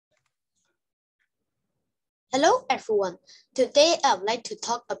Hello everyone. Today I would like to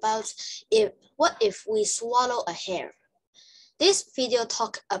talk about what if we swallow a hair. This video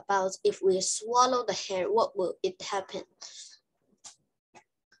talk about if we swallow the hair, what will it happen?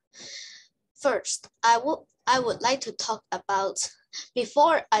 First, I would like to talk about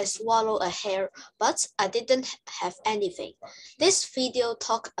before I swallow a hair, but I didn't have anything. This video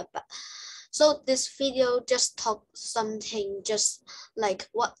just talk something just like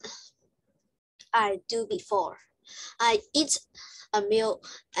what I do before. I eat a meal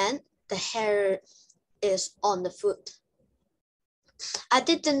and the hair is on the food. I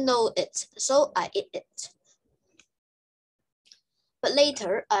didn't know it, so I ate it. But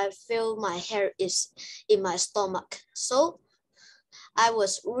later, I feel my hair is in my stomach, so I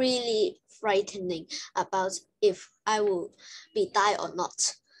was really frightening about if I will be die or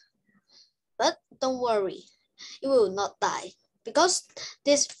not. But don't worry, you will not die because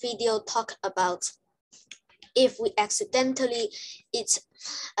this video talk about if we accidentally eat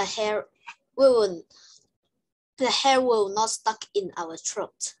a hair, the hair will not stuck in our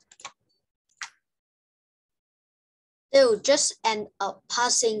throat. It will just end up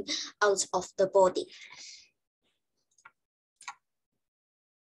passing out of the body.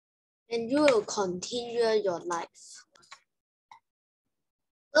 And you will continue your life.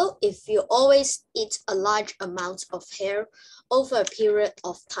 So if you always eat a large amount of hair over a period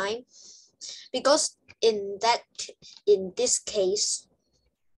of time, because in this case,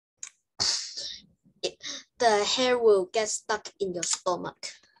 the hair will get stuck in your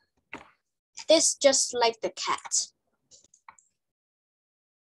stomach. It's just like the cat.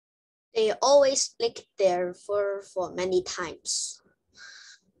 They always lick their fur for many times.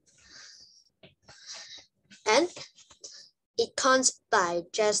 And it can't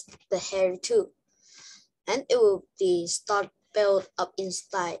digest the hair too. And it will be start build up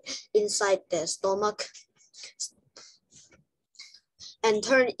inside their stomach and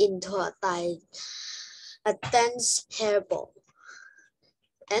turn into a dense hairball.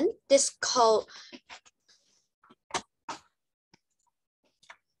 And this called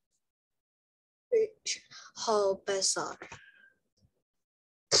Hobesar.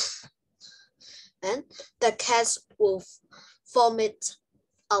 And the cats will vomit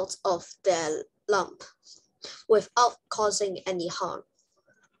out of their lump without causing any harm.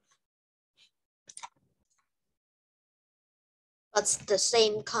 But the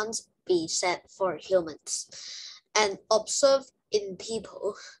same can't be said for humans. And observed in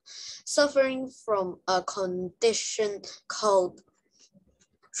people suffering from a condition called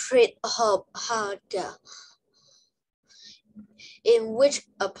tryptophagia, in which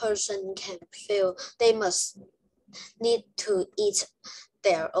a person can feel they must need to eat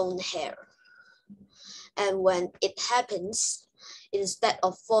their own hair. And when it happens, instead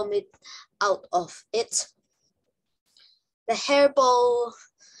of vomit out of it, the hairball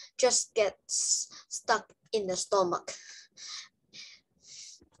just gets stuck in the stomach.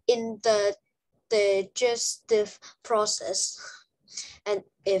 In the digestive process, and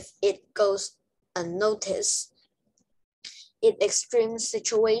if it goes unnoticed, in extreme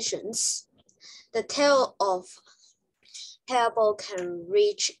situations, the tail of hairball can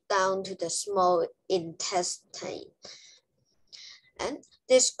reach down to the small intestine. And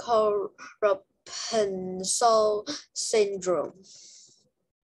this called Rapunzel syndrome.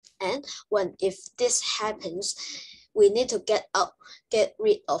 And if this happens, we need to get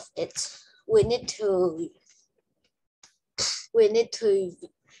rid of it. We need to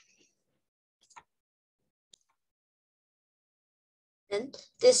and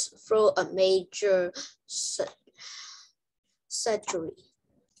this through a major surgery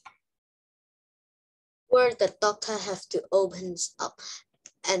where the doctor have to open up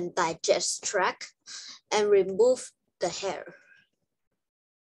and digest tract and remove the hair.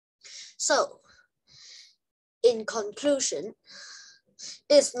 So, in conclusion,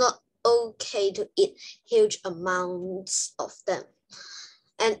 it's not okay to eat huge amounts of them.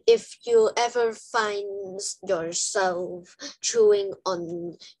 And if you ever find yourself chewing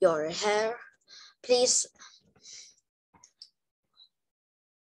on your hair, please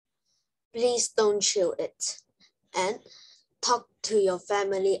don't chew it and talk to your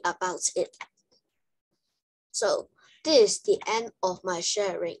family about it. So this is the end of my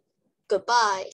sharing. Goodbye.